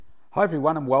Hi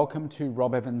everyone and welcome to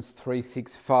Rob Evans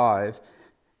 365,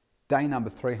 day number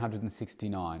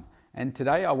 369. And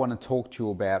today I want to talk to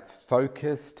you about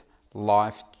focused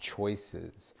life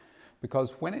choices.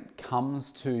 Because when it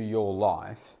comes to your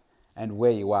life and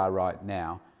where you are right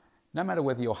now, no matter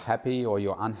whether you're happy or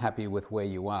you're unhappy with where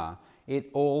you are, it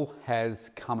all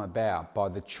has come about by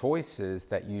the choices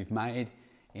that you've made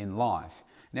in life.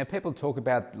 Now people talk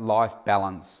about life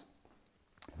balance,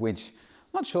 which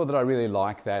I'm not sure that I really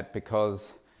like that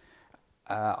because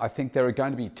I think there are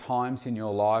going to be times in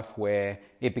your life where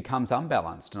it becomes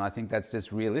unbalanced, and I think that's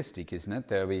just realistic, isn't it?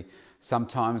 There'll be some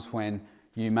times when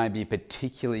you may be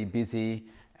particularly busy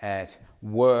at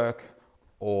work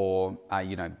or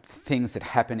things that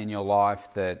happen in your life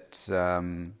that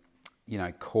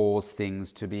cause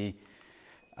things to be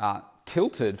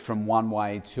tilted from one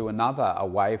way to another,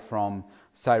 away from,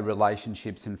 say,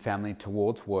 relationships and family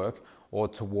towards work, or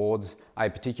towards a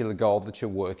particular goal that you're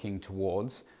working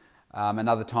towards, and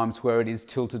other times where it is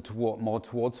tilted more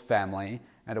towards family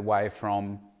and away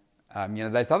from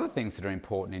those other things that are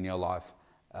important in your life,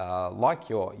 like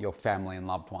your family and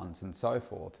loved ones and so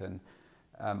forth. And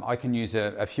I can use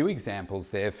a few examples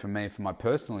there for me, from my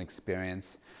personal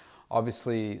experience.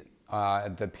 Obviously,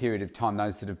 the period of time,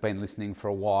 those that have been listening for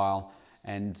a while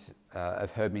and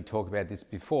have heard me talk about this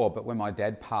before, but when my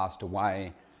dad passed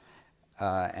away,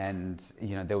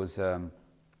 there was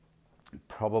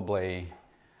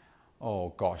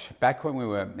back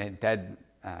when Dad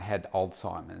had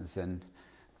Alzheimer's, and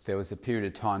there was a period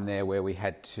of time there where we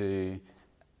had to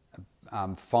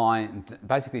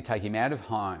basically take him out of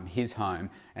his home,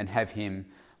 and have him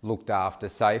looked after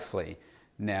safely.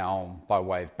 Now, by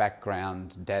way of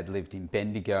background, Dad lived in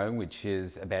Bendigo, which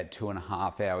is about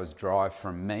 2.5 hours drive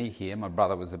from me here. My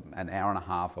brother was an hour and a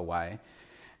half away,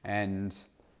 and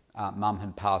Mum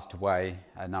had passed away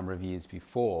a number of years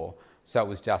before, so it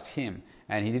was just him.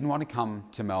 And he didn't want to come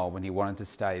to Melbourne, he wanted to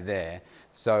stay there.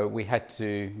 So we had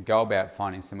to go about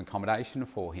finding some accommodation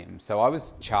for him. So I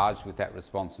was charged with that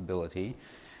responsibility,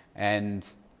 and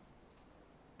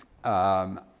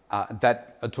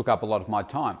that took up a lot of my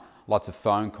time. Lots of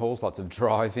phone calls, lots of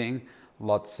driving,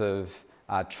 lots of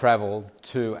travel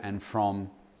to and from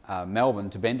Melbourne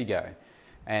to Bendigo.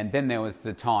 And then there was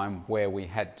the time where we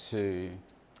had to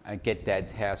get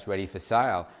Dad's house ready for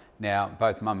sale. Now,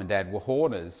 both Mum and Dad were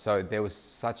hoarders, so there was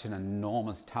such an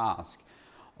enormous task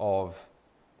of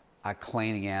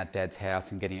cleaning out Dad's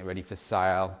house and getting it ready for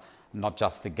sale, not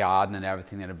just the garden and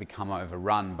everything that had become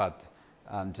overrun, but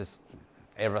just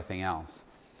everything else.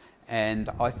 And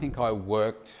I think I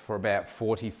worked for about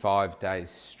 45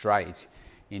 days straight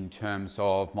in terms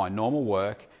of my normal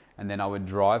work, and then I would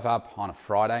drive up on a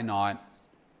Friday night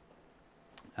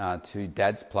to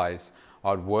Dad's place. I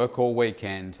would work all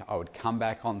weekend, I would come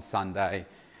back on Sunday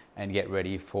and get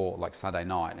ready for, Sunday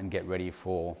night, and get ready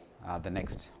for the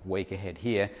next week ahead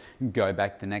here, and go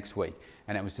back the next week.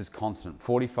 And it was just constant,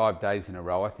 45 days in a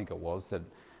row, I think it was, that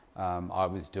I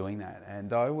was doing that.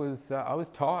 And I was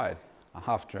tired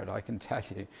after it, I can tell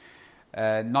you.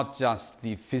 Not just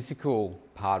the physical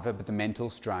part of it, but the mental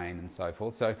strain and so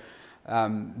forth. So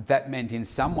that meant in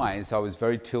some ways I was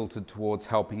very tilted towards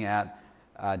helping out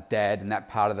Dad and that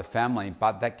part of the family,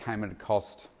 but that came at a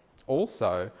cost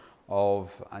also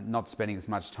of not spending as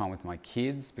much time with my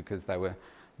kids, because they were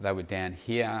down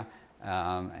here,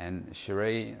 and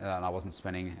Cherie, and I wasn't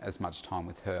spending as much time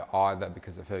with her either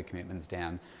because of her commitments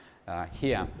down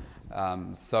here.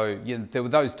 So there were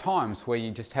those times where you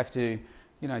just have to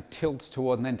tilt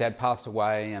toward, and then Dad passed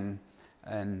away, and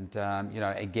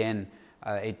again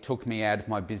it took me out of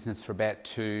my business for about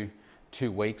two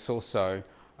weeks or so,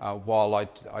 while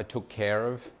I took care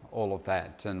of all of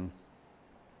that. And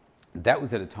that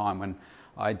was at a time when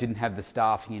I didn't have the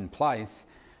staffing in place,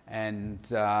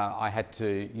 and I had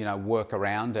to work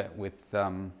around it with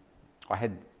I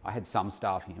had some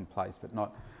staffing in place, but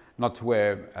not to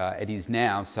where it is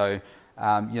now. So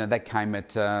that came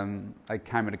at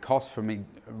a cost for me,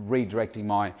 redirecting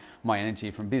my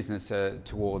energy from business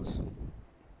towards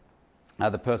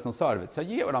the personal side of it. So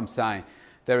you get what I'm saying.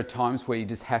 There are times where you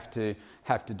just have to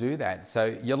do that.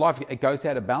 So your life, it goes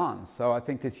out of balance. So I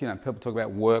think this, people talk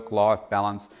about work-life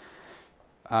balance.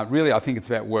 Really, I think it's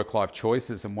about work-life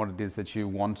choices and what it is that you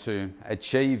want to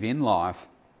achieve in life,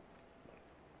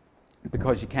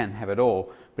 because you can have it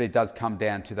all, but it does come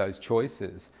down to those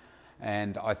choices.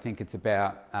 And I think it's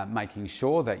about making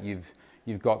sure that you've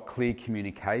got clear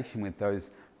communication with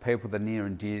those people that are near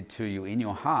and dear to you in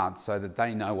your heart, so that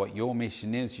they know what your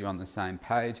mission is, you're on the same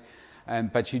page.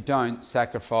 But you don't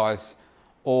sacrifice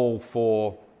all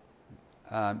for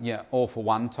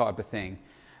one type of thing.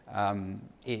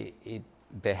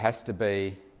 There has to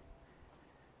be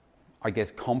I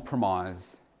guess,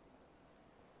 compromise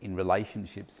in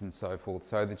relationships and so forth,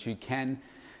 so that you can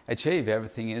achieve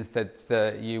everything is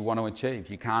that you want to achieve.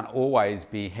 You can't always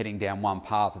be heading down one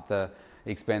path at the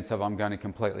expense of I'm going to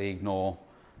completely ignore,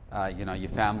 your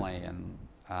family and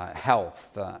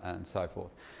health and so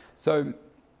forth. So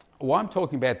why I'm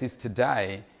talking about this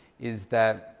today is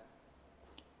that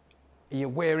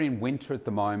we're in winter at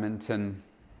the moment, and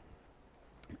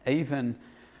even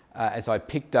as I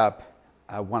picked up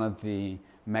one of the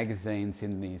magazines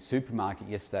in the supermarket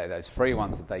yesterday, those free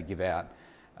ones that they give out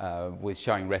with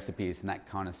showing recipes and that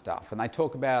kind of stuff, and they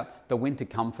talk about the winter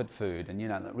comfort food and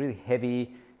the really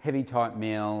heavy type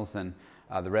meals and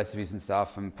the recipes and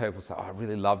stuff, and people say, I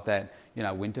really love that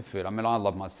winter food. I mean, I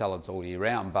love my salads all year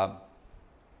round, but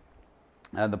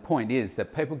the point is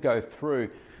that people go through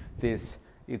this,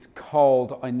 it's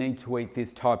cold, I need to eat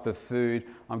this type of food,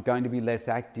 I'm going to be less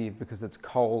active because it's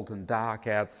cold and dark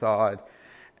outside.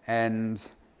 And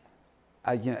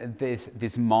there's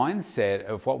this mindset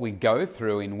of what we go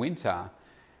through in winter,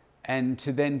 and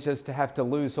to then just to have to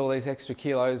lose all these extra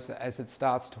kilos as it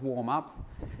starts to warm up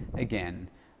again.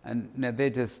 And now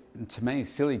they're just, to me,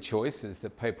 silly choices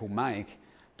that people make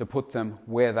to put them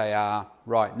where they are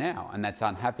right now, and that's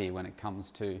unhappy when it comes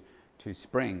to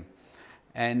spring.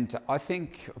 And I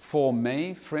think for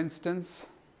me, for instance,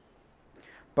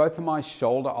 both of my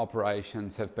shoulder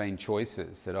operations have been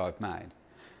choices that I've made.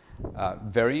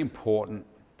 Very important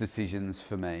decisions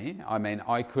for me. I mean,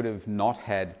 I could have not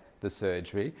had the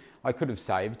surgery. I could have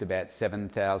saved about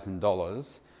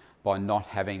 $7,000 by not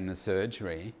having the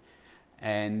surgery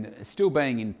and still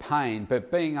being in pain,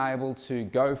 but being able to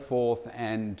go forth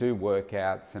and do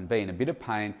workouts and be in a bit of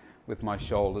pain with my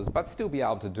shoulders, but still be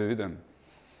able to do them.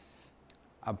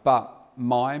 But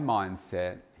my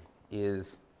mindset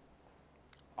is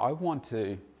I want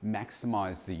to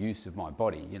maximize the use of my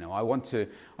body.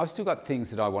 I've still got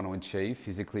things that I want to achieve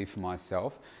physically for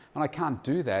myself, and I can't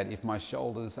do that if my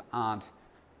shoulders aren't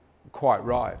quite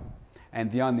right. And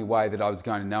the only way that I was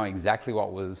going to know exactly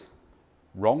what was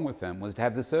wrong with them was to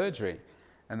have the surgery.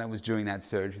 And that was during that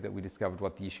surgery that we discovered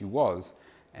what the issue was,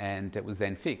 and it was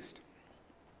then fixed.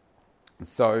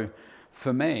 So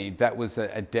for me, that was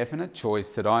a definite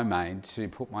choice that I made to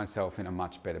put myself in a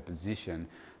much better position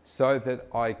so that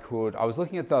I was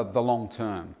looking at the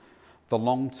long-term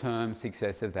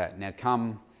success of that.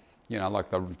 Now like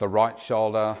the right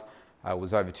shoulder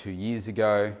was over 2 years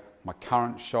ago. My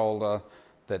current shoulder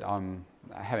that I'm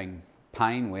having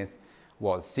pain with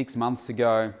was 6 months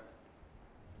ago.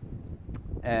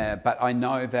 But I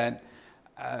know that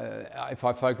if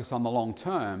I focus on the long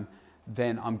term,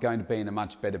 then I'm going to be in a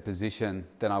much better position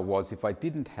than I was if I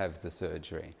didn't have the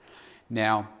surgery.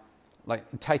 Now, like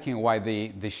taking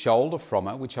away the shoulder from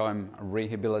it, which I'm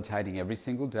rehabilitating every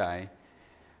single day,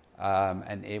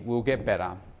 and it will get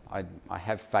better. I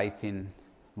have faith in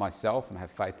myself, and I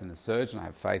have faith in the surgeon. I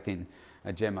have faith in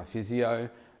Gemma Physio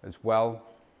as well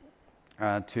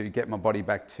to get my body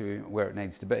back to where it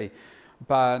needs to be.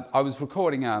 But I was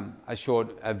recording a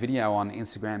short video on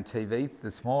Instagram TV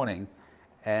this morning,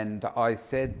 and I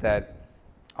said that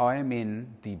I am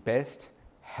in the best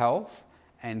health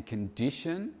and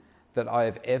condition that I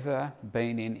have ever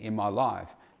been in my life.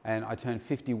 And I turned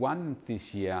 51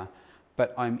 this year,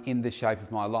 but I'm in the shape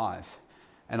of my life.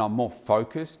 And I'm more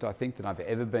focused, I think, than I've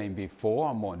ever been before.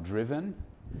 I'm more driven.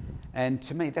 And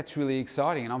to me, that's really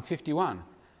exciting. And I'm 51.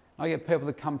 I get people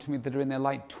that come to me that are in their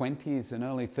late 20s and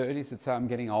early 30s that say, I'm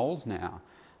getting old now.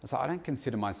 So I don't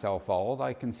consider myself old.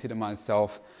 I consider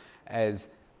myself as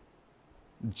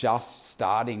just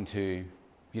starting to,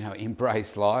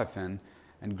 embrace life and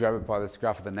grab it by the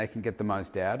scruff of the neck and get the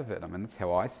most out of it. I mean, that's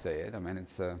how I see it. I mean,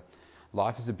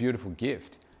 life is a beautiful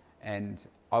gift, and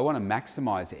I want to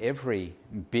maximize every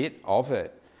bit of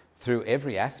it through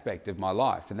every aspect of my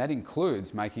life, and that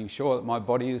includes making sure that my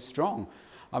body is strong.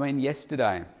 I mean,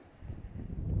 yesterday,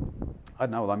 I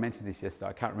don't know, I mentioned this yesterday.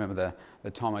 I can't remember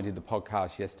the time I did the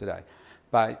podcast yesterday,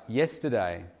 but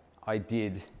yesterday I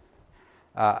did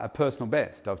a personal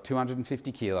best of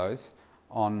 250 kilos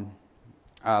on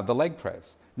the leg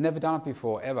press. Never done it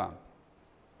before, ever.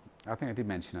 I think I did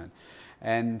mention it.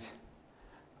 And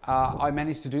I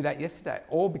managed to do that yesterday,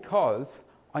 all because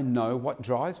I know what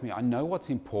drives me. I know what's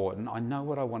important. I know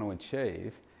what I want to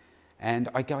achieve. And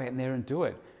I go out in there and do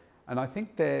it. And I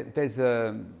think there's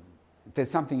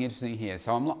something interesting here.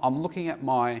 So I'm looking at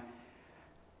my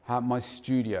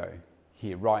studio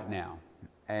here right now.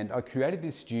 And I created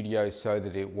this studio so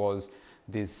that it was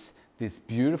this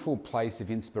beautiful place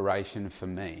of inspiration for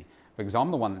me, because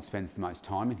I'm the one that spends the most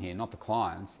time in here, not the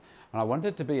clients. And I wanted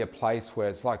it to be a place where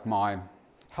it's like my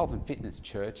health and fitness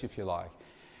church, if you like.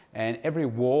 And every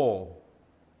wall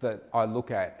that I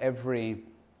look at, every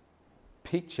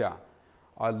picture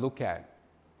I look at,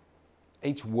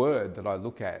 each word that I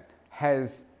look at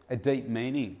has a deep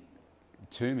meaning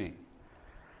to me.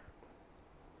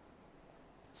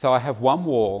 So I have one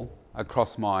wall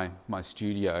across my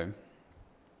studio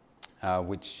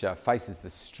which faces the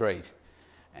street,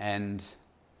 and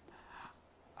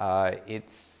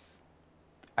it's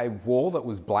a wall that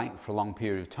was blank for a long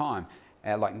period of time,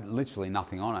 like literally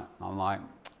nothing on it. I'm like,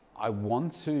 I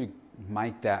want to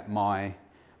make that my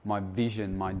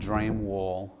vision, my dream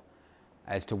wall,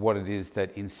 as to what it is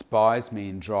that inspires me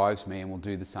and drives me and will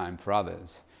do the same for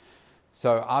others.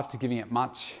 So after giving it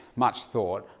much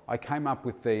thought, I came up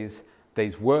with these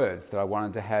words that I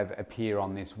wanted to have appear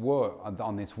on this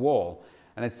wall.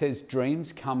 And it says,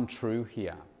 "Dreams come true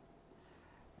here."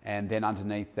 And then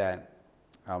underneath that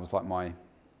was like my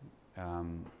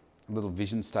little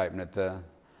vision statement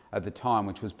at the time,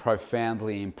 which was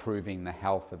profoundly improving the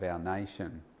health of our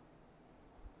nation.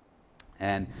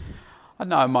 And I don't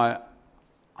know,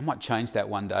 I might change that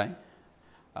one day.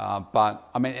 But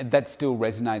I mean, that still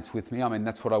resonates with me. I mean,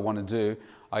 that's what I want to do.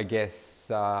 I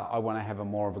guess I want to have a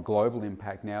more of a global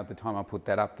impact now. At the time I put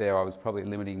that up there, I was probably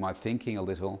limiting my thinking a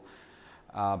little.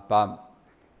 But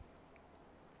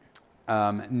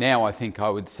now I think I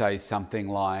would say something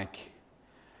like,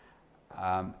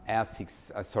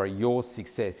 your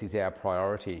success is our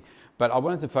priority. But I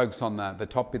wanted to focus on the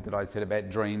top bit that I said about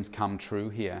dreams come true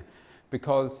here.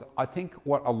 Because I think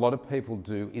what a lot of people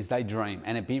do is they dream,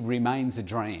 and it remains a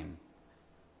dream.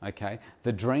 Okay?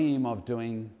 The dream of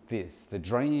doing this, the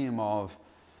dream of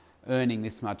earning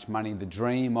this much money, the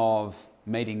dream of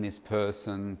meeting this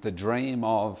person, the dream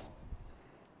of,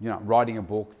 writing a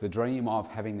book, the dream of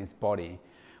having this body,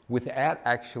 without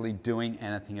actually doing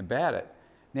anything about it.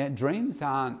 Now, dreams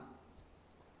don't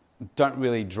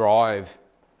really drive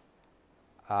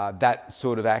that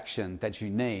sort of action that you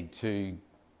need to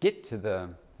get to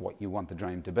what you want the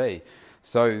dream to be.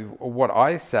 So what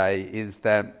I say is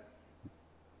that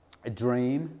a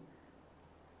dream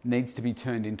needs to be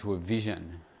turned into a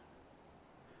vision.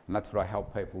 And that's what I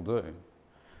help people do.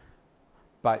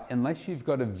 But unless you've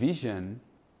got a vision,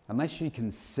 unless you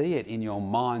can see it in your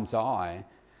mind's eye,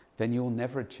 then you'll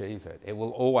never achieve it. It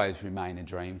will always remain a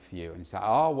dream for you. And you say,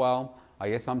 oh, well, I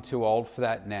guess I'm too old for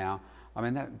that now. I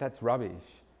mean, that's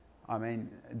rubbish. I mean,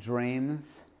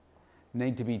 dreams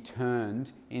need to be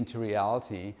turned into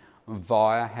reality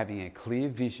via having a clear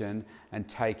vision and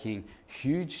taking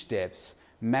huge steps,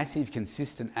 massive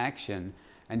consistent action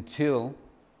until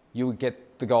you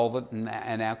get the goal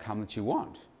and outcome that you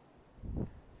want.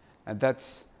 And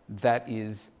that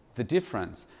is the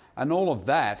difference. And all of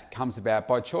that comes about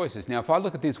by choices. Now, if I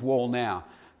look at this wall now,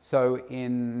 so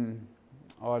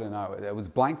it was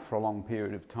blank for a long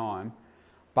period of time,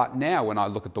 but now when I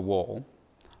look at the wall,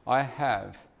 I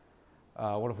have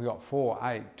what have we got? 4,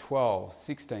 8, 12,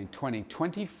 16, 20,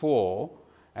 24,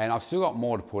 and I've still got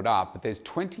more to put up, but there's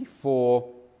 24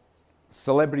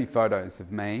 celebrity photos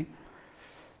of me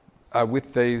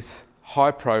with these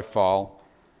high-profile,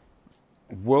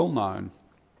 well-known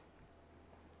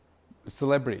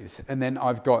celebrities. And then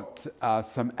I've got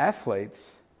some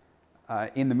athletes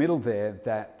in the middle there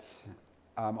that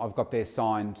I've got their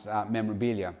signed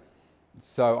memorabilia.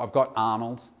 So I've got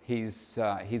Arnold. He's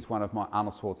one of my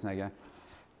Arnold Schwarzenegger.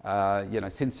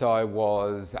 Since I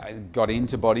got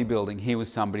into bodybuilding, he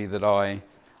was somebody that I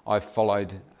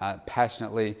followed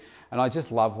passionately, and I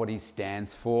just love what he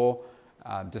stands for.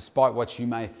 Despite what you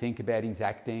may think about his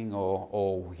acting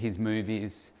or his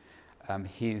movies,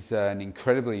 he's an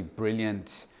incredibly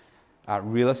brilliant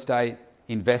real estate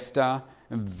investor,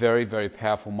 a very, very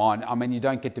powerful mind. I mean, you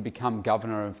don't get to become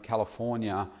governor of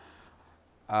California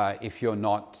if you're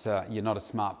not a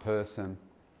smart person.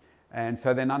 And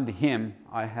so then under him,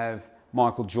 I have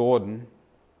Michael Jordan,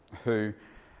 who,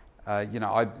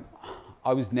 I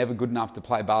was never good enough to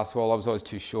play basketball. I was always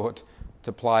too short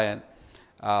to play it.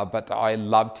 But I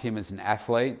loved him as an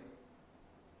athlete.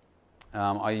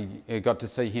 I got to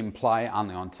see him play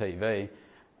only on TV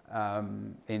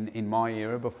in my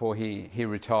era before he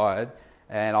retired.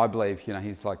 And I believe,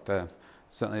 he's like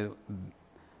certainly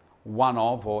one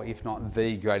of, or if not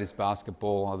the greatest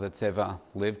basketballer that's ever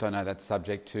lived. I know that's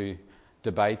subject to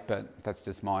debate, but that's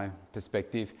just my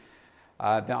perspective.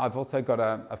 Now I've also got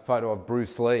a photo of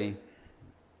Bruce Lee,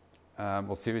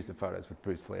 series of photos with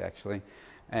Bruce Lee actually,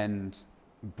 and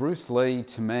Bruce Lee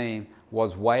to me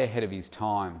was way ahead of his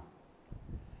time.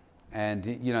 And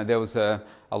there was a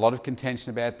lot of contention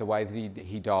about the way that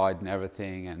he died and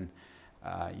everything, and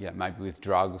maybe with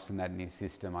drugs and that in his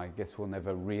system. I guess we'll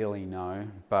never really know.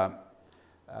 But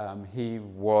He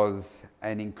was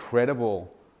an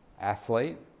incredible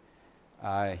athlete.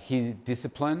 His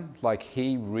discipline, like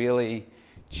he really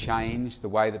changed the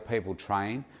way that people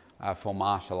train for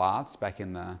martial arts back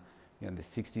in the the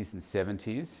 60s and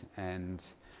 70s, and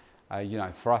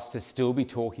for us to still be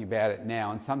talking about it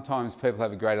now, and sometimes people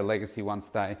have a greater legacy once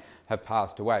they have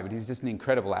passed away, but he's just an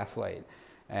incredible athlete,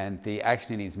 and the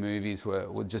action in his movies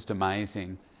were just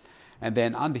amazing. And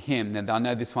then under him, and I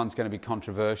know this one's going to be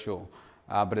controversial,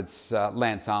 but it's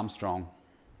Lance Armstrong.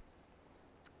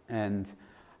 And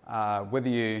whether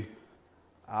you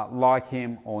like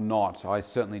him or not, I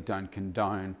certainly don't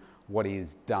condone what he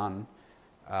has done.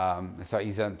 So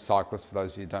he's a cyclist, for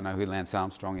those of you who don't know who Lance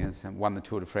Armstrong is, and won the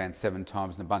Tour de France 7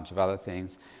 times and a bunch of other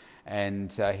things.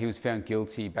 And he was found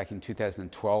guilty back in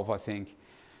 2012, I think,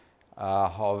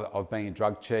 of being a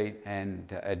drug cheat,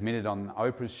 and admitted on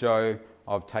Oprah's show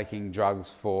of taking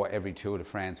drugs for every Tour de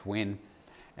France win.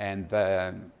 And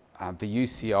the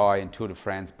UCI and Tour de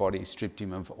France body stripped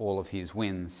him of all of his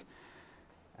wins.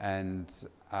 And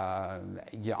I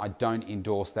don't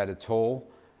endorse that at all.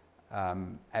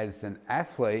 As an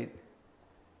athlete,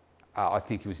 I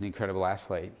think he was an incredible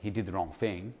athlete. He did the wrong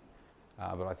thing,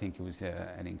 but I think he was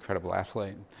an incredible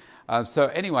athlete. So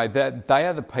anyway, they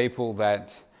are the people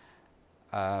that,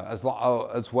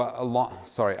 along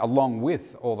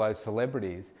with all those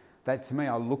celebrities, that to me,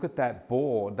 I look at that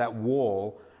board, that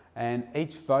wall, and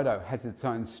each photo has its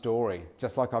own story,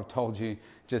 just like I've told you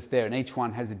just there, and each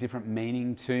one has a different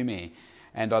meaning to me.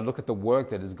 And I look at the work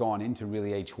that has gone into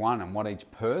really each one, and what each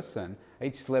person,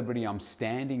 each celebrity I'm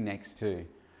standing next to,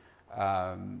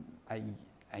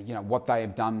 what they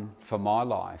have done for my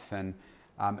life. And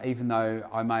even though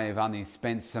I may have only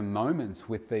spent some moments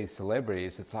with these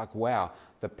celebrities, it's like, wow,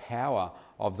 the power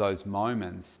of those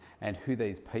moments and who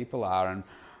these people are,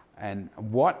 and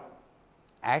what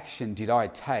action did I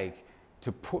take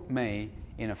to put me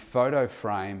in a photo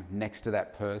frame next to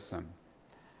that person.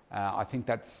 I think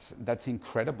that's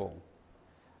incredible.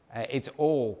 It's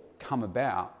all come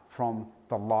about from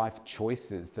the life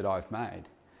choices that I've made.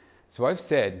 So I've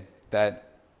said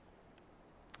that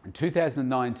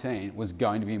 2019 was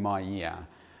going to be my year.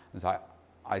 As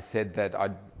I said that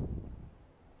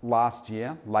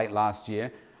late last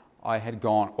year, I had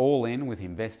gone all in with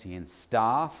investing in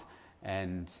staff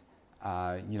and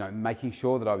making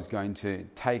sure that I was going to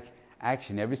take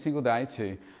action every single day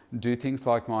to do things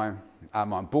like my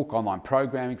book, online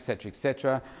program,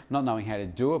 etc., not knowing how to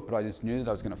do it, but I just knew that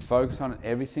I was going to focus on it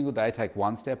every single day, take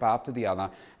one step after the other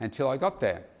until I got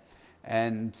there.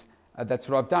 And that's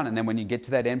what I've done. And then when you get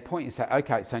to that end point, you say,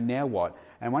 okay, so now what?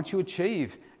 And once you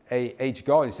achieve each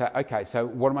goal, you say, okay, so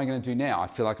what am I going to do now? I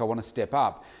feel like I want to step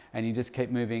up. And you just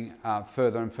keep moving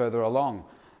further and further along,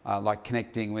 like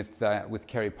connecting with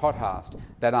Kerry Pothast.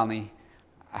 That only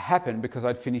happened because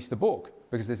I'd finished the book,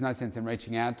 because there's no sense in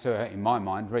reaching out to her, in my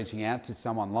mind, reaching out to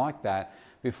someone like that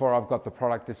before I've got the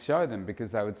product to show them,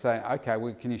 because they would say, okay,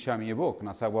 well, can you show me your book? And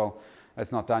I say, well,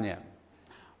 it's not done yet.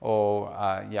 Or,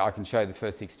 I can show you the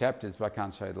first 6 chapters, but I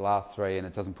can't show you the last 3, and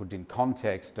it doesn't put it in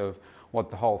context of what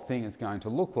the whole thing is going to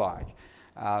look like.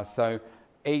 So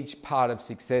each part of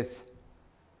success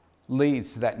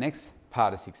leads to that next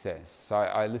part of success. So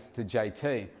I listened to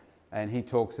JT, and he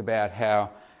talks about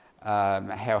how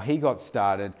he got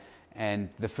started, and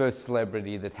the first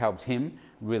celebrity that helped him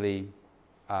really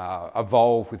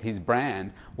evolve with his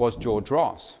brand was George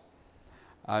Ross.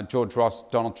 George Ross,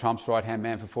 Donald Trump's right-hand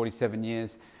man for 47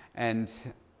 years, and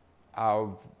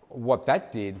what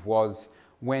that did was,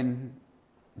 when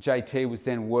JT was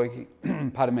then working,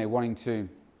 wanting to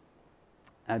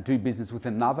do business with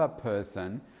another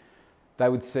person, they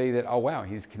would see that, oh wow,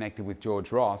 he's connected with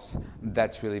George Ross,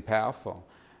 that's really powerful.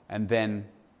 And then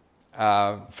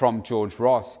from George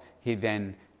Ross, he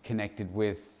then connected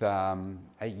with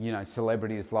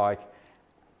celebrities like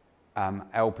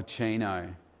Al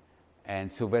Pacino and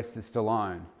Sylvester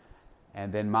Stallone,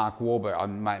 and then Mark Wahlberg. I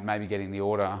may be getting the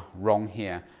order wrong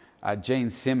here. Gene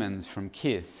Simmons from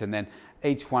Kiss, and then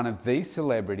each one of these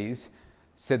celebrities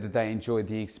said that they enjoyed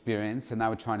the experience and they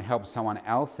were trying to help someone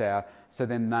else out, so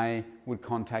then they would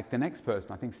contact the next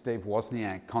person. I think Steve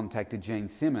Wozniak contacted Gene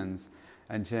Simmons,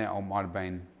 and might have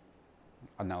been,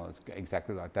 I know it was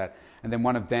exactly like that. And then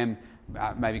one of them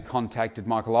maybe contacted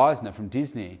Michael Eisner from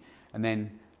Disney, and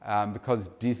then because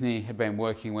Disney had been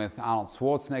working with Arnold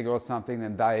Schwarzenegger or something,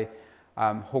 then they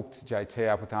hooked JT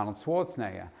up with Arnold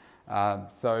Schwarzenegger.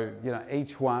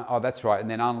 Each one, oh that's right, and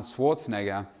then Arnold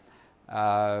Schwarzenegger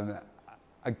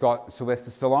got Sylvester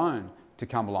Stallone to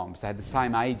come along, so they had the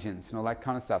same agents and all that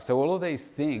kind of stuff. So all of these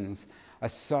things are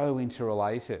so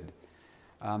interrelated.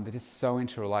 They're just so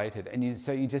interrelated, and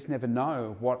so you just never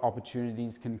know what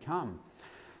opportunities can come.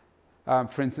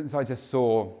 For instance, I just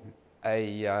saw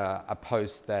a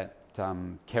post that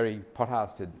Kerry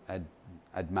Pothast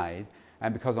had made,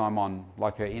 and because I'm on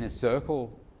like her inner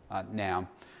circle now,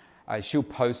 she'll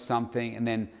post something, and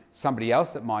then somebody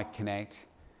else that might connect,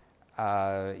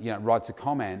 writes a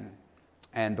comment,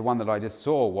 and the one that I just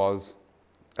saw was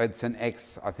I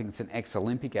think it's an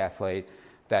ex-Olympic athlete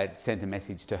that sent a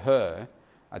message to her,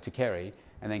 to Kerry,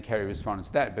 and then Kerry responded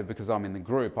to that. But because I'm in the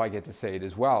group, I get to see it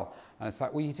as well. And it's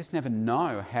like, well, you just never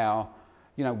know how,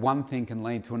 one thing can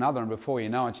lead to another, and before you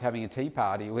know it, you're having a tea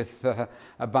party with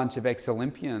a bunch of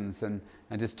ex-Olympians and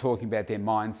just talking about their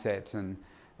mindset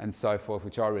and so forth,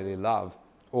 which I really love.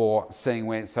 Or seeing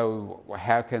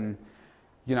how can,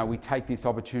 we take this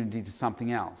opportunity to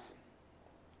something else.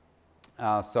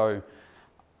 So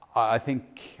I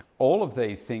think all of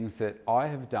these things that I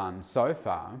have done so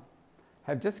far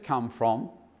have just come from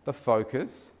the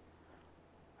focus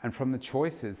and from the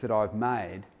choices that I've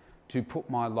made to put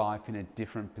my life in a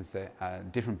different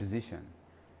position.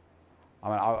 I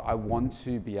mean, I want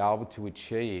to be able to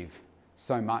achieve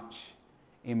so much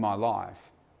in my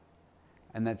life,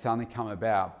 and that's only come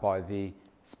about by the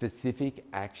specific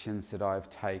actions that I've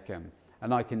taken.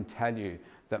 And I can tell you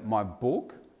that my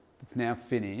book, that's now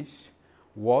finished,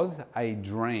 was a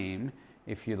dream,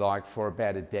 if you like, for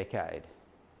about a decade.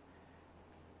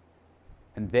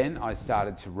 And then I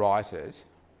started to write it.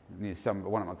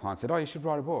 One of my clients said, "Oh, you should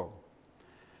write a book."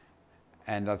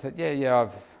 And I said, yeah,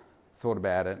 I've thought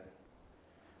about it.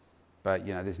 But,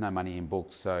 there's no money in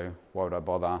books, so why would I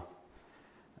bother?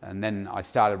 And then I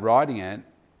started writing it,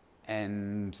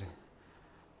 and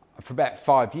for about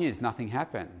 5 years, nothing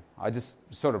happened. I just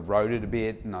sort of wrote it a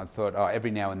bit, and I thought,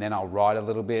 every now and then I'll write a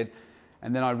little bit.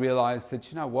 And then I realised that,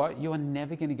 you know what, you are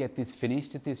never going to get this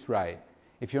finished at this rate.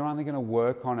 If you're only going to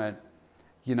work on it,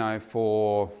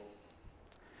 for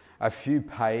a few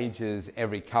pages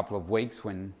every couple of weeks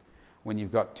when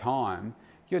you've got time,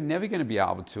 you're never going to be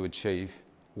able to achieve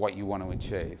what you want to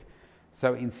achieve.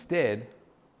 So instead,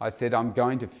 I said, I'm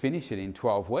going to finish it in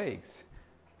 12 weeks.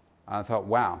 And I thought,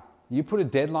 wow, you put a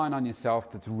deadline on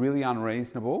yourself that's really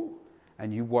unreasonable,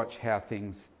 and you watch how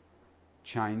things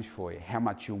change for you, how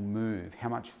much you'll move, how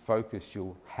much focus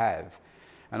you'll have.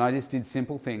 And I just did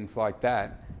simple things like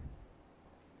that.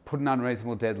 Put an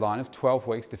unreasonable deadline of 12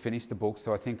 weeks to finish the book.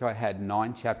 So I think I had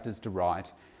 9 chapters to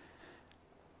write.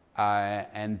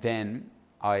 And then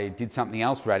I did something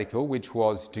else radical, which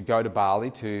was to go to Bali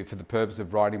for the purpose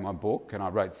of writing my book. And I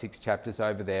wrote 6 chapters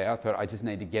over there. I thought I just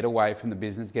need to get away from the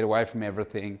business, get away from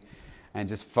everything, and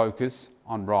just focus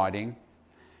on writing.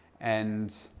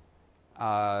 And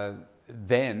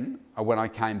then when I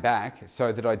came back, so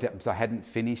I hadn't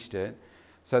finished it,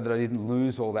 so that I didn't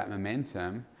lose all that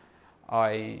momentum,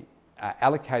 I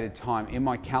allocated time in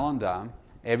my calendar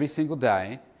every single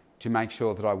day to make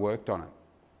sure that I worked on it.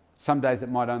 Some days it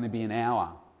might only be an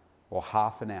hour or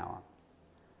half an hour.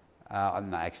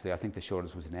 No, actually, I think the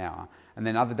shortest was an hour. And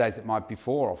then other days it might be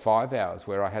 4 or 5 hours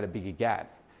where I had a bigger gap.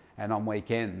 And on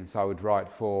weekends I would write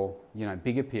for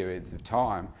bigger periods of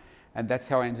time. And that's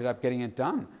how I ended up getting it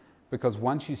done. Because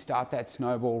once you start that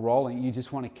snowball rolling, you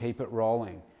just want to keep it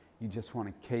rolling. You just want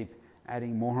to keep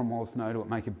adding more and more snow to it,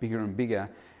 make it bigger and bigger,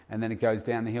 and then it goes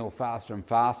down the hill faster and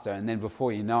faster, and then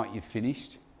before you know it, you've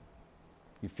finished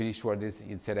what it is that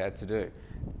you'd set out to do.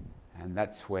 And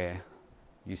that's where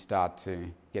you start to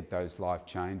get those life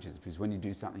changes, because when you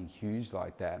do something huge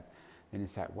like that, then you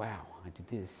say, wow, I did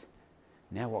this,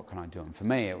 now what can I do? And for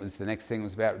me, the next thing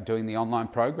was about doing the online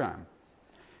program.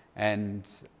 And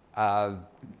the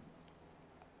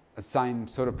same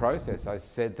sort of process. I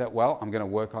said that, well, I'm going to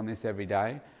work on this every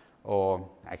day. Or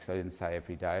actually, I didn't say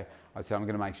every day. I said I'm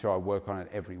going to make sure I work on it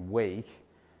every week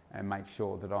and make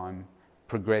sure that I'm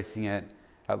progressing it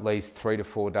at least 3 to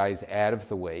 4 days out of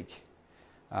the week,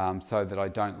 so that I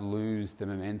don't lose the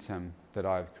momentum that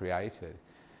I've created.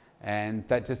 And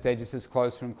that just edges us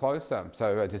closer and closer.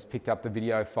 So I just picked up the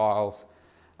video files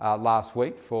last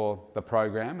week for the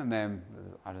program, and then,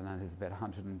 I don't know, there's about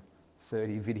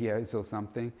 130 videos or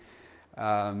something.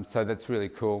 So that's really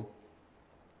cool.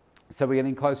 So we're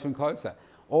getting closer and closer.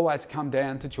 All that's come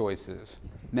down to choices.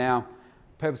 Now,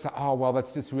 people say, oh, well,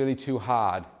 that's just really too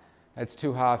hard. It's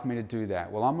too hard for me to do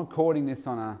that. Well, I'm recording this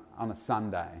on a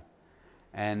Sunday.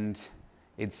 And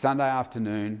it's Sunday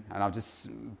afternoon, and I've just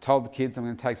told the kids I'm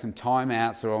going to take some time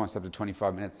out. So we're almost up to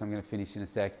 25 minutes, so I'm going to finish in a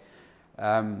sec.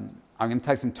 I'm going to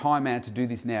take some time out to do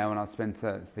this now, and I'll spend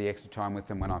the extra time with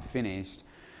them when I've finished.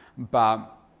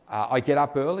 But I get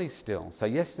up early still. So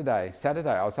yesterday,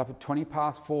 Saturday, I was up at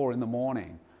 4:20 in the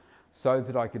morning, so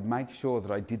that I could make sure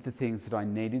that I did the things that I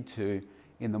needed to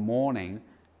in the morning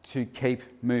to keep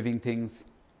moving things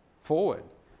forward.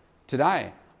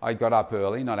 Today, I got up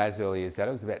early, not as early as that,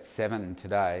 it was about 7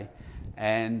 today,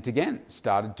 and again,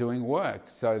 started doing work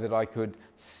so that I could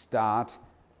start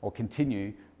or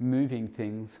continue moving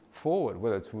things forward,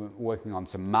 whether it's working on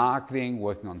some marketing,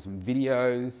 working on some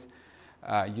videos,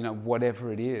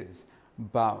 whatever it is.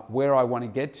 But where I want to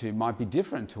get to might be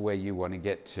different to where you want to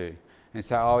get to. And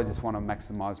so, I just want to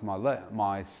maximize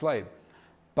my sleep.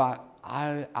 But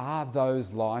are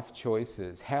those life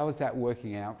choices, how is that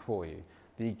working out for you?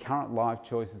 The current life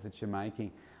choices that you're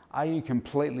making, are you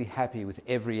completely happy with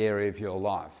every area of your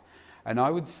life? And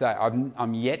I would say,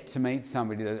 I'm yet to meet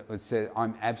somebody that would say,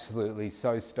 I'm absolutely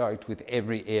so stoked with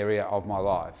every area of my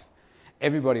life.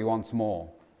 Everybody wants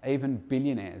more. Even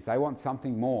billionaires, they want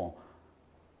something more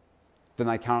than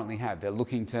they currently have. They're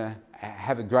looking to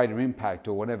have a greater impact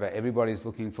or whatever. Everybody's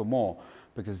looking for more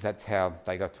because that's how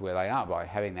they got to where they are, by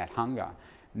having that hunger.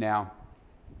 Now,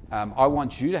 I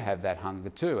want you to have that hunger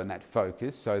too and that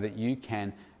focus so that you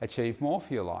can achieve more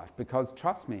for your life. Because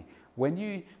trust me, when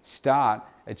you start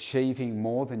achieving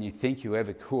more than you think you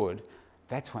ever could,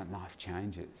 that's when life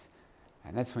changes.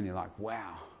 And that's when you're like,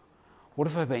 wow, what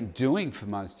have I been doing for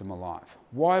most of my life?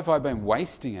 Why have I been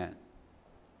wasting it?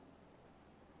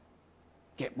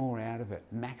 Get more out of it.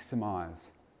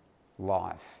 Maximize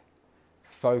life.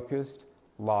 Focused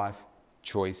life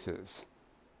choices.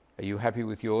 Are you happy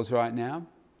with yours right now?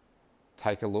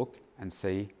 Take a look and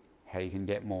see how you can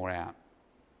get more out.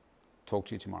 Talk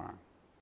to you tomorrow.